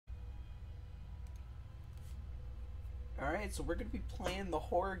Alright, so we're gonna be playing the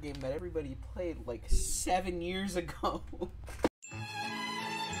horror game that everybody played like 7 years ago.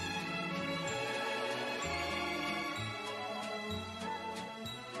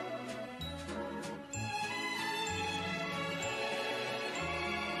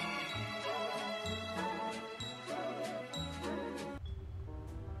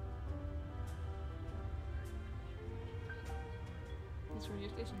 This radio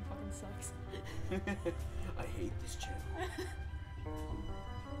station fucking sucks. I hate this channel.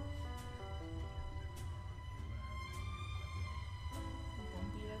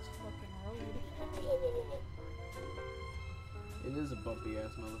 Bumpy ass fucking road. It is a bumpy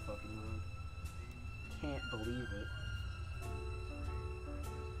ass motherfucking road. Can't believe it.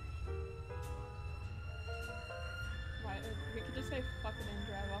 Why? We could just say fuck it and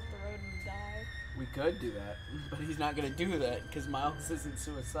drive off the road and die. We could do that, but he's not gonna do that because Miles isn't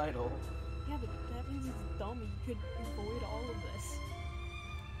suicidal. Yeah, but that means he's dumb. He could avoid all of this.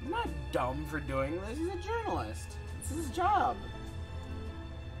 He's not dumb for doing this. He's a journalist. This is his job.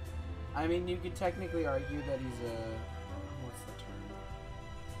 I mean, you could technically argue that he's a... What's the term?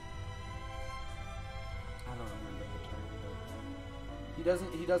 I don't remember the term, but...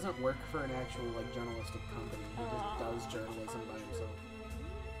 He doesn't work for an actual, like, journalistic company. He just does journalism by himself.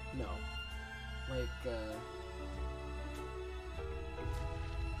 No. Like,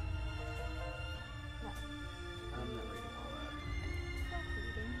 I'm not reading all that. Fuck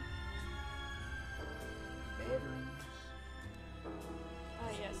reading. Batteries.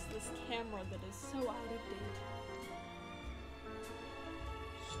 Ah yes, this camera that is so out of date.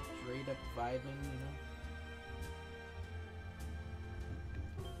 Straight up vibing, you know?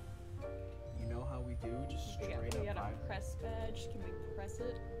 You know how we do? Just straight up We got a vibing. press badge. Can we press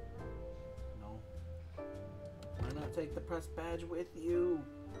it? No. Why not take the press badge with you?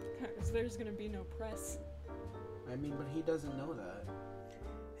 Because there's gonna be no press. I mean, but he doesn't know that.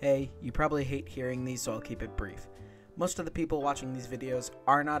 Hey, you probably hate hearing these, so I'll keep it brief. Most of the people watching these videos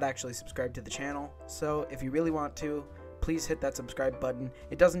are not actually subscribed to the channel, so if you really want to, please hit that subscribe button.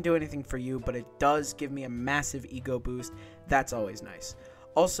 It doesn't do anything for you, but it does give me a massive ego boost. That's always nice.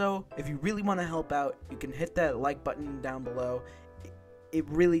 Also, if you really want to help out, you can hit that like button down below. It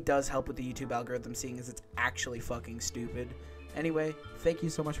really does help with the YouTube algorithm, seeing as it's actually fucking stupid. Anyway, thank you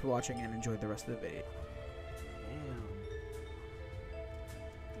so much for watching and enjoy the rest of the video.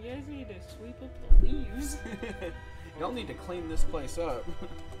 You guys need to sweep up the leaves. Y'all need to clean this place up.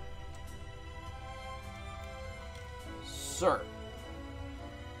 Sir.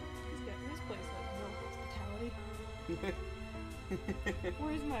 This place has no hospitality.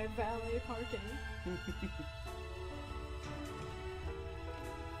 Where's my valet parking?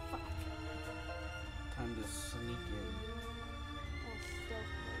 Fuck. Time to sneak in. Oh,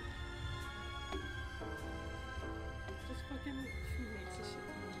 stealth mode. Just fucking makes a shit noise.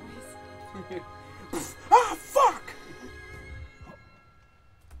 Ah, fuck!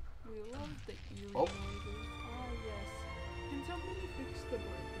 We love the eerie Oh. noises. Ah, yes. Can somebody fix the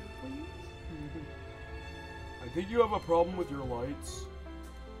breaker, please? I think you have a problem with your lights.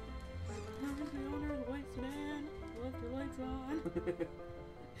 Where's the owner's lights, man? Left your lights on.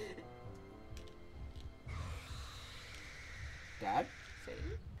 Dad?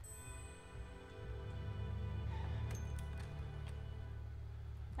 Sadie?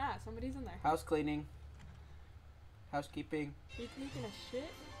 Ah, somebody's in there. House cleaning. Housekeeping. You taking a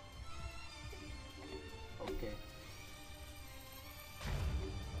shit? Okay.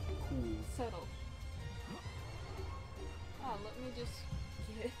 Cool. Settle. Ah, let me just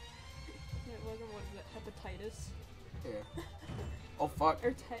get... It wasn't, what is it, hepatitis? Yeah. Oh, fuck.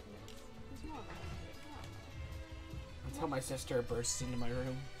 Or tetanus. It's not. That's how my sister bursts into my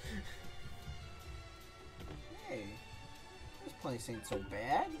room. Hey. This place ain't so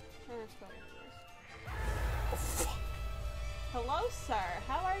bad. Oh, it's probably worse. Oh, fuck. Hello, sir.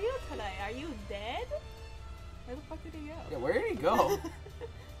 How are you today? Are you dead? Where the fuck did he go? Yeah, where did he go?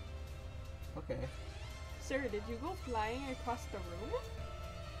 Okay. Sir, did you go flying across the room?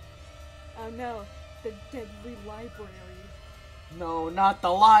 Oh no, the deadly library. No, not the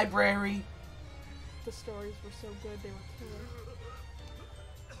library. The stories were so good they were killer.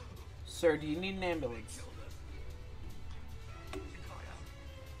 Sir, do you need an ambulance? The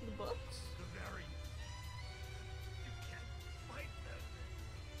books?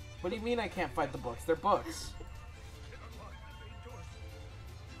 What do you mean I can't fight the books? They're books.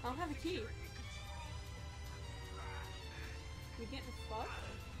 I don't have a key. You getting fucked?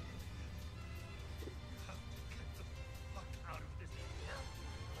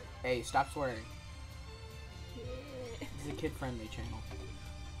 Hey, stop swearing. Yeah. This is a kid-friendly channel.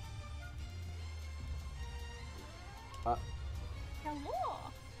 Hello.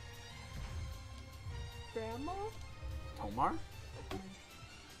 Grandma? Tomar?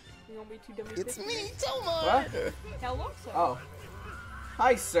 You want me to dummy It's stick? me, Tomar! What? Hello, sir. Oh.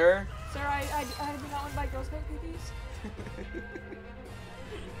 Hi, sir. Sir, I do not want to buy Girl Scout cookies.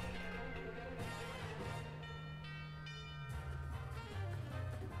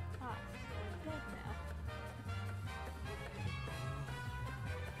 Ah, so dead now.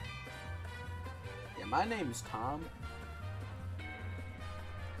 Yeah, my name is Tom.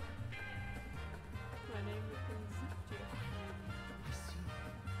 My name is Jill.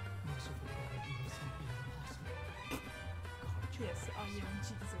 Yes, I am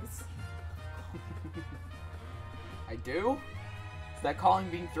Jesus. I do? Is that calling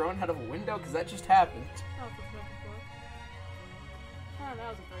being thrown out of a window? Because that just happened. Oh, for before. Oh, that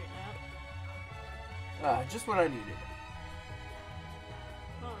was a great nap. Just what I needed.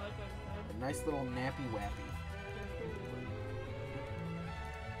 Oh, that guy's A nice little nappy wappy. dead.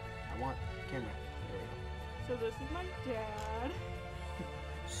 I want camera. There we So this is my dad. go.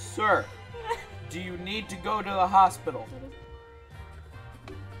 Sir, do you need to go to the hospital?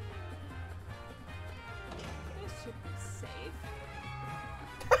 This should be safe.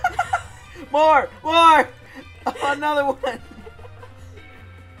 More! More! Another one!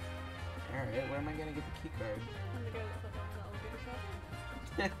 Alright, where am I gonna get the key card? I'm the guy that fell down the elevator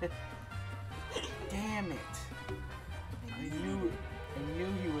shaft. Damn it! I knew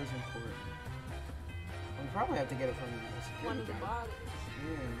he was important. We probably have to get it from the One security of the guard. bodies.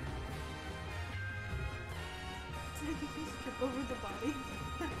 Yeah. Did you just trip over the body?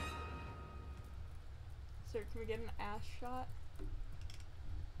 Sir, can we get an ass shot?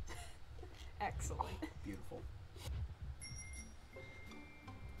 Excellent. Beautiful.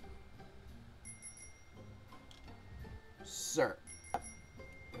 Sir.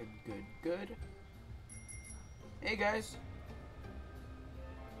 Good. Hey guys.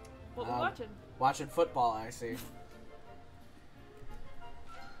 What we watching? Watching football, I see.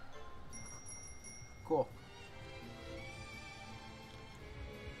 Cool.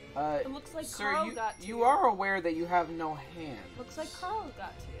 It looks like sir, Carl got to you you. are aware that you have no hands. Looks like Carl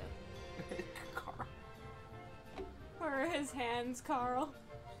got to you. Carl. Where are his hands, Carl?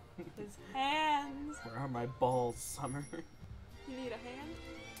 His hands. Where are my balls, Summer? You need a hand?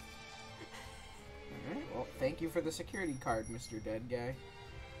 Alright, well, thank you for the security card, Mr. Dead Guy.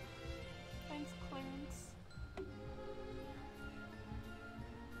 Thanks, Clarence.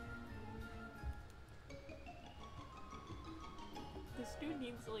 This dude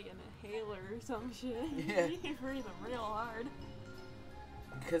needs like an inhaler or some shit. Yeah. He's breathing real hard.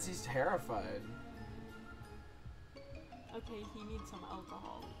 Because he's terrified. Okay, he needs some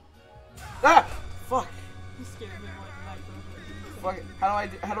alcohol. Ah! Fuck! He scared me like micro. Fuck it.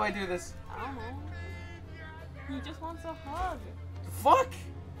 How do I do this? I don't know. He just wants a hug. Fuck!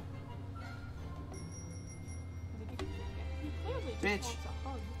 He clearly just Bitch. wants a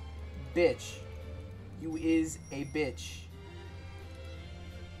hug. Bitch. You is a bitch.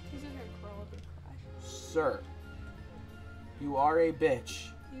 He's in here curl up and cry. Sir. You are a bitch.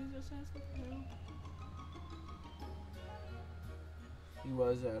 He was just asking for help. He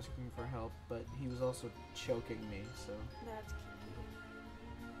was asking for help, but he was also choking me, so... That's cute.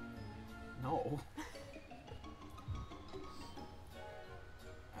 No.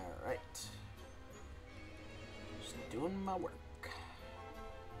 Alright. Just doing my work.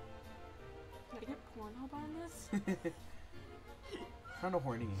 Did I get Pornhub on this? Kinda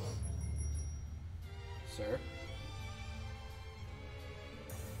horny. Sir?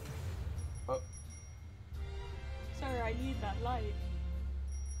 Oh, Sir, I need that light.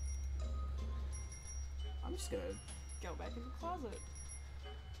 I'm just gonna... Go back in the closet.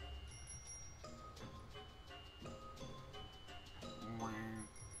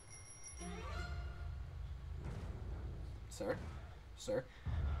 Sir? Sir?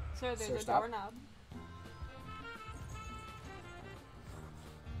 Sir, there's Sir, a stop. doorknob.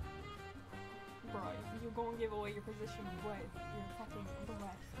 Bro, you gonna give away your position with your fucking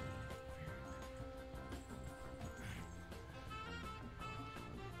breath.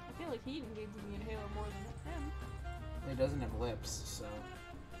 I feel like he needs the inhaler more than him. He doesn't have lips, so...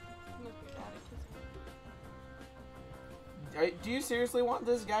 He must be bad at kissing. Do you seriously want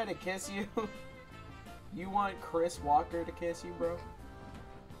this guy to kiss you? You want Chris Walker to kiss you, bro?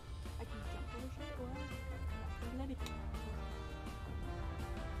 I can jump over shit or let it go.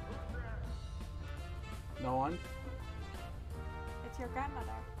 No one? It's your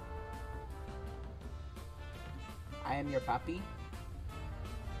grandmother. I am your puppy?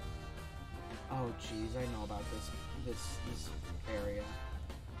 Oh, jeez, I know about this area.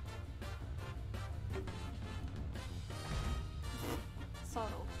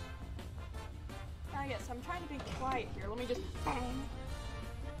 I'm trying to be quiet here. Let me just bang.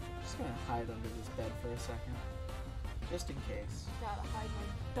 I'm just gonna hide under this bed for a second. Just in case. Gotta hide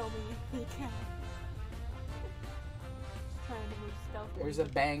my dummy cat. Trying to move stealthily. There's a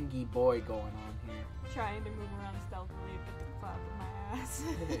bangy boy going on here. Trying to move around stealthily to get the clap of my ass.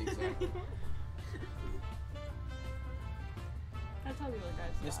 Exactly. That's how the other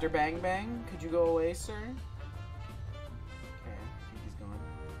guys Mr. Bang Bang, could you go away, sir? Okay, I think he's gone.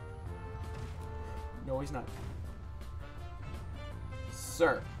 No, he's not.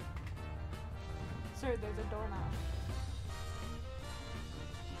 Sir. Sir, there's a doorknob.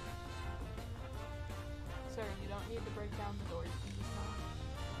 Sir, you don't need to break down the door. You can just knock.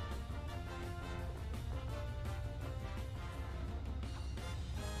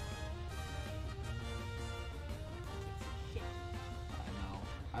 Shit. I know.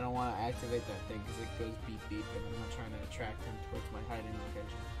 I don't want to activate that thing because it goes beep beep and I'm not trying to attract him towards my hiding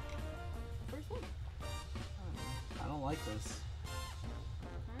location. First one. I don't like this.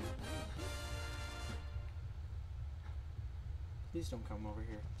 Please don't come over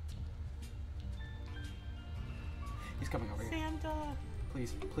here. He's coming over here. Santa!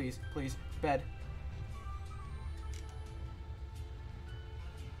 Please, please, please. Bed.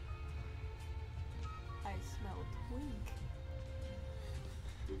 I smell twink.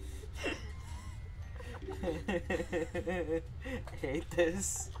 I hate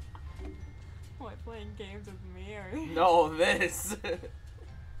this. What, playing games with me or? No, this.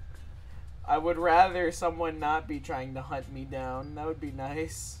 I would rather someone not be trying to hunt me down. That would be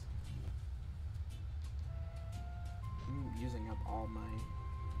nice. I'm using up all my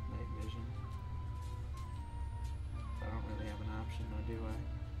night vision. I don't really have an option, now do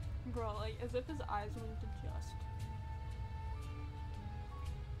I? Bro, like, as if his eyes wouldn't adjust.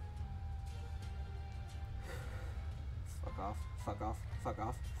 Fuck off, fuck off, fuck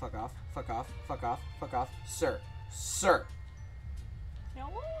off, fuck off, fuck off, fuck off, fuck off. Sir, sir, No.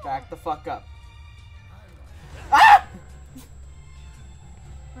 back the fuck up. Ah!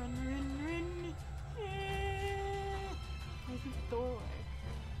 Run, run, run. Where's the doorway?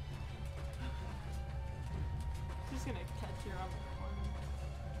 She's gonna catch you around the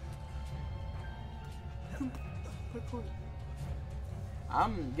corner. Quickly.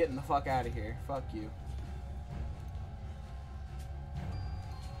 I'm getting the fuck out of here. Fuck you.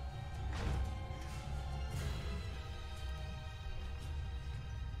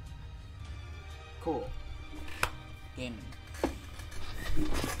 Cool. Gaming.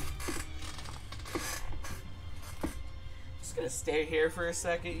 Just gonna stay here for a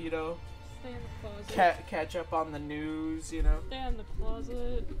second, you know. Stay in the closet. Catch up on the news, you know. Stay in the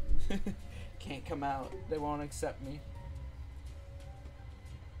closet. Can't come out. They won't accept me.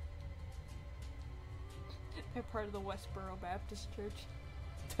 They're part of the Westboro Baptist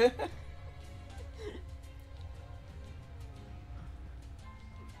Church.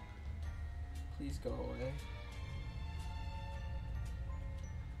 Please go away.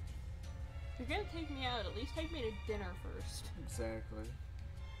 If you're gonna take me out, at least take me to dinner first. Exactly.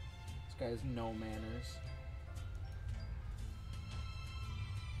 This guy has no manners.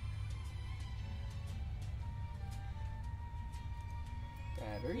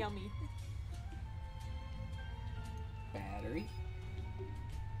 Battery. Yummy. Battery.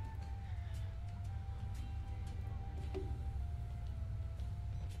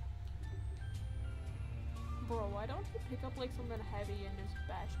 Bro, why don't you pick up like something heavy and just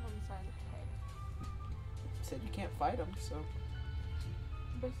bash him on the side of the head? Said you can't fight him, so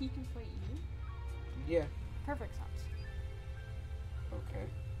But he can fight you. yeah. Perfect sense. Okay.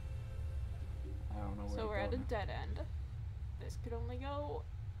 I don't know where So to we're go at a now. dead end. This could only go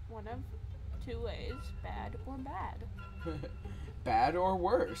one of two ways, bad or bad. Bad or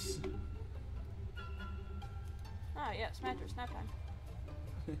worse. Ah, yeah, smatter, snap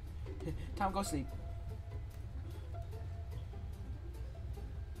time. Tom, go sleep.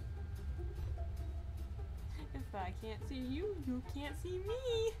 If I can't see you, you can't see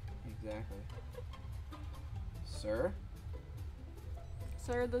me. Exactly. Sir?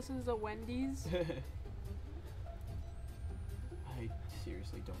 Sir, this is a Wendy's. I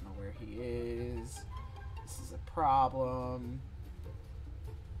seriously don't know where he is. This is a problem.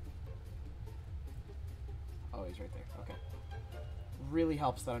 Oh, he's right there. Okay. Really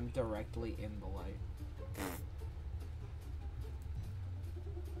helps that I'm directly in the light.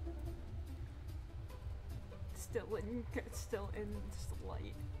 Still in just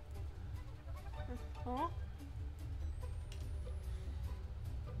light. Huh?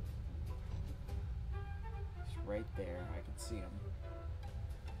 He's right there. I can see him.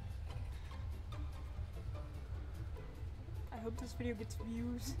 I hope this video gets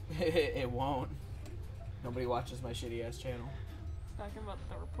views. It won't. Nobody watches my shitty ass channel. Talking about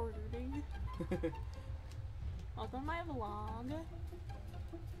the reporter ding. Welcome to my vlog.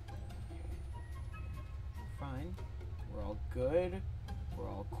 Fine. We're all good. We're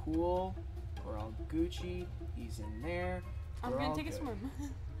all cool. We're all Gucci. He's in there. I'm gonna take a swim.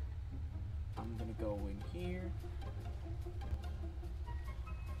 I'm gonna go in here.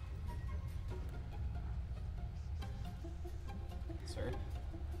 Sir?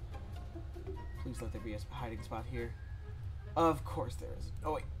 Please let there be a hiding spot here. Of course there is.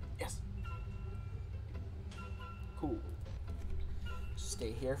 Oh wait, yes. Cool.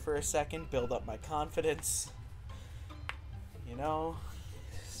 Stay here for a second, build up my confidence. You know?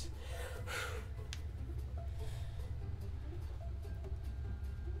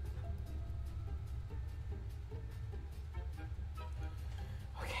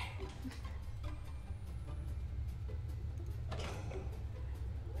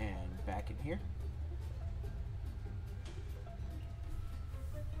 Back in here.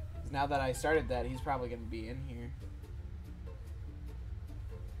 Now that I started that, he's probably going to be in here.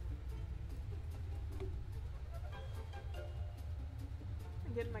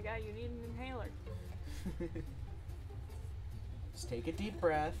 Again, my guy, you need an inhaler. Just take a deep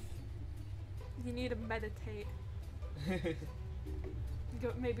breath. You need to meditate.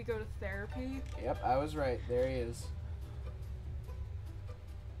 Maybe go to therapy. Yep, I was right. There he is.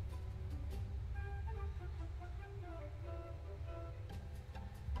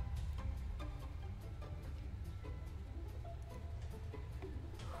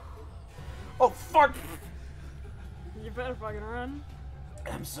 Oh, fuck! You better fucking run.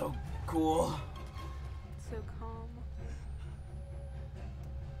 I'm so cool. So calm.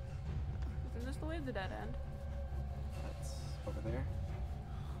 Isn't this the way to the dead end? That's over there.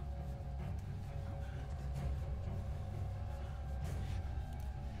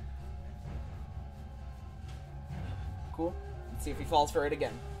 Cool. Let's see if he falls for it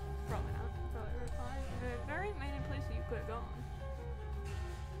again. Probably not. Probably fine. There ain't many places you could have gone.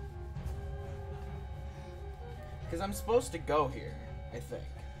 Because I'm supposed to go here, I think.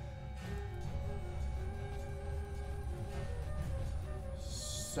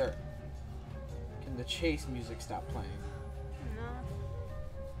 Sir, can the chase music stop playing? No.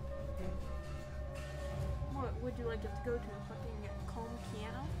 What would you like it to go to? Fucking calm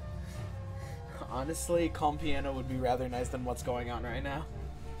piano? Honestly, calm piano would be rather nice than what's going on right now.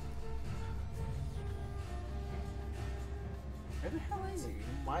 Where the hell is he?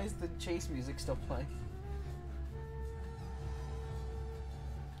 Why is the chase music still playing?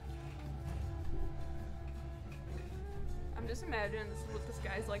 I'm just imagining this is what this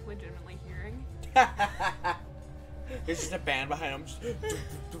guy's like legitimately hearing. There's just a band behind him. Just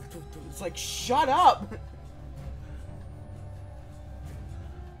it's like, shut up!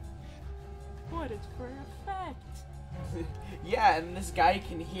 What is for effect? Yeah, and this guy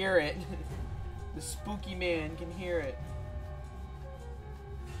can hear it. The spooky man can hear it.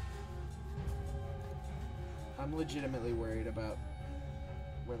 I'm legitimately worried about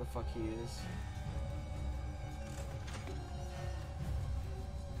where the fuck he is.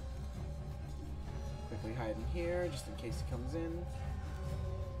 Quickly hide in here, just in case he comes in.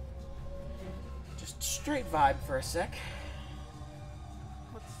 Just straight vibe for a sec.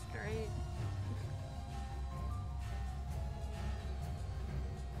 What's straight?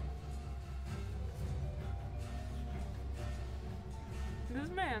 This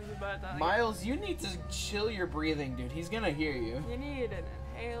man's about to... Miles, you need to chill your breathing, dude. He's gonna hear you. You need an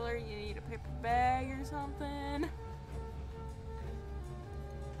inhaler, you need a paper bag or something.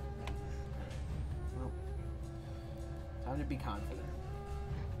 Well, time to be confident.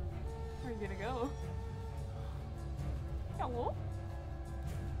 Where are you gonna go? Hello?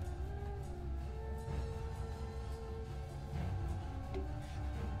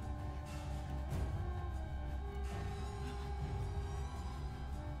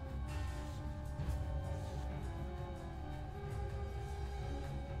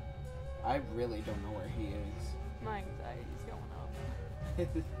 I really don't know where he is. My anxiety's going up.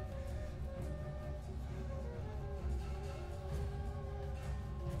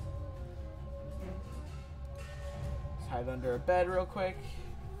 Let's hide under a bed real quick.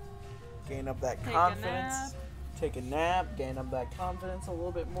 Gain up that Take confidence. Take a nap. Gain up that confidence a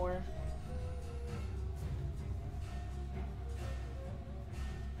little bit more.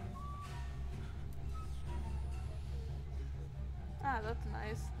 Ah, that's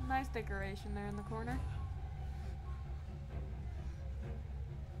nice. Nice decoration there in the corner.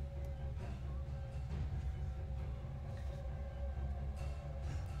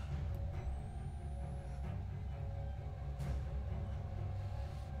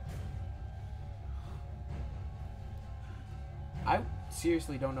 I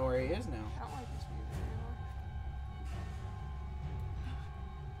seriously don't know where he is now. I don't like this music anymore.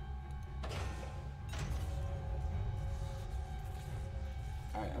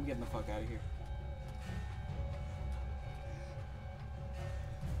 Alright, I'm getting the fuck out of here.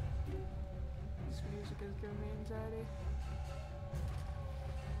 This music is giving me anxiety.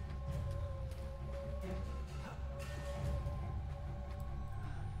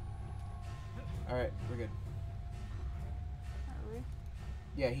 Alright, we're good. Are we?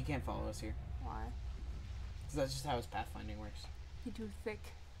 Yeah, he can't follow us here. Why? Because that's just how his pathfinding works. He's too thick.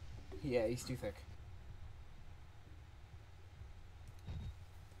 Yeah, he's too thick.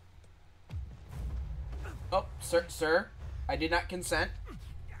 Oh, sir, I did not consent.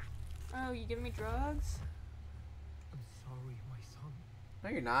 Oh, you giving me drugs? I'm sorry, my son. No,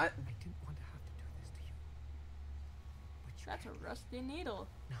 you're not. I didn't want to have to do this to you. But you That's a can't. rusty needle.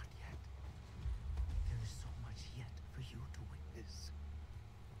 Not yet. There is so much yet for you to witness.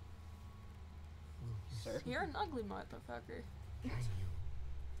 Will you Sir? see? You're an ugly motherfucker. Can you?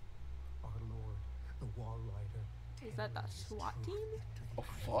 Our Lord, the Wall Rider. Is that the tailors his SWAT truth team? into the Oh,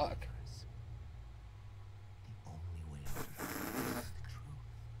 fuck. eyes. The only way to is the truth.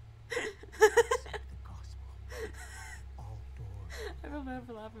 The gospel. All doors. I feel bad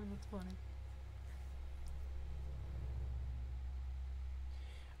for laughing, that's funny.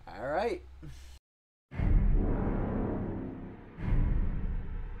 Alright.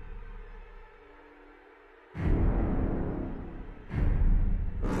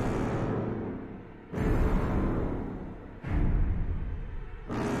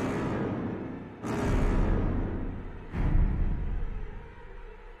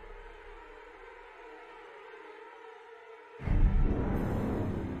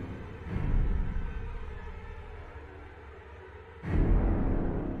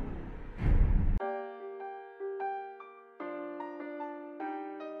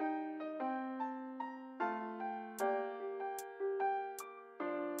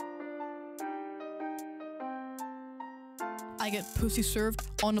 I get pussy served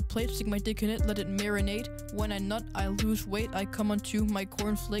on a plate, stick my dick in it, let it marinate. When I nut, I lose weight, I come onto my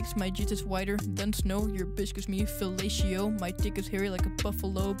cornflakes. My jizz is whiter than snow, your bitch gives me fellatio. My dick is hairy like a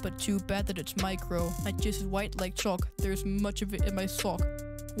buffalo, but too bad that it's micro. My jizz is white like chalk, there's much of it in my sock.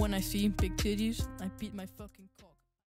 When I see big titties, I beat my fucking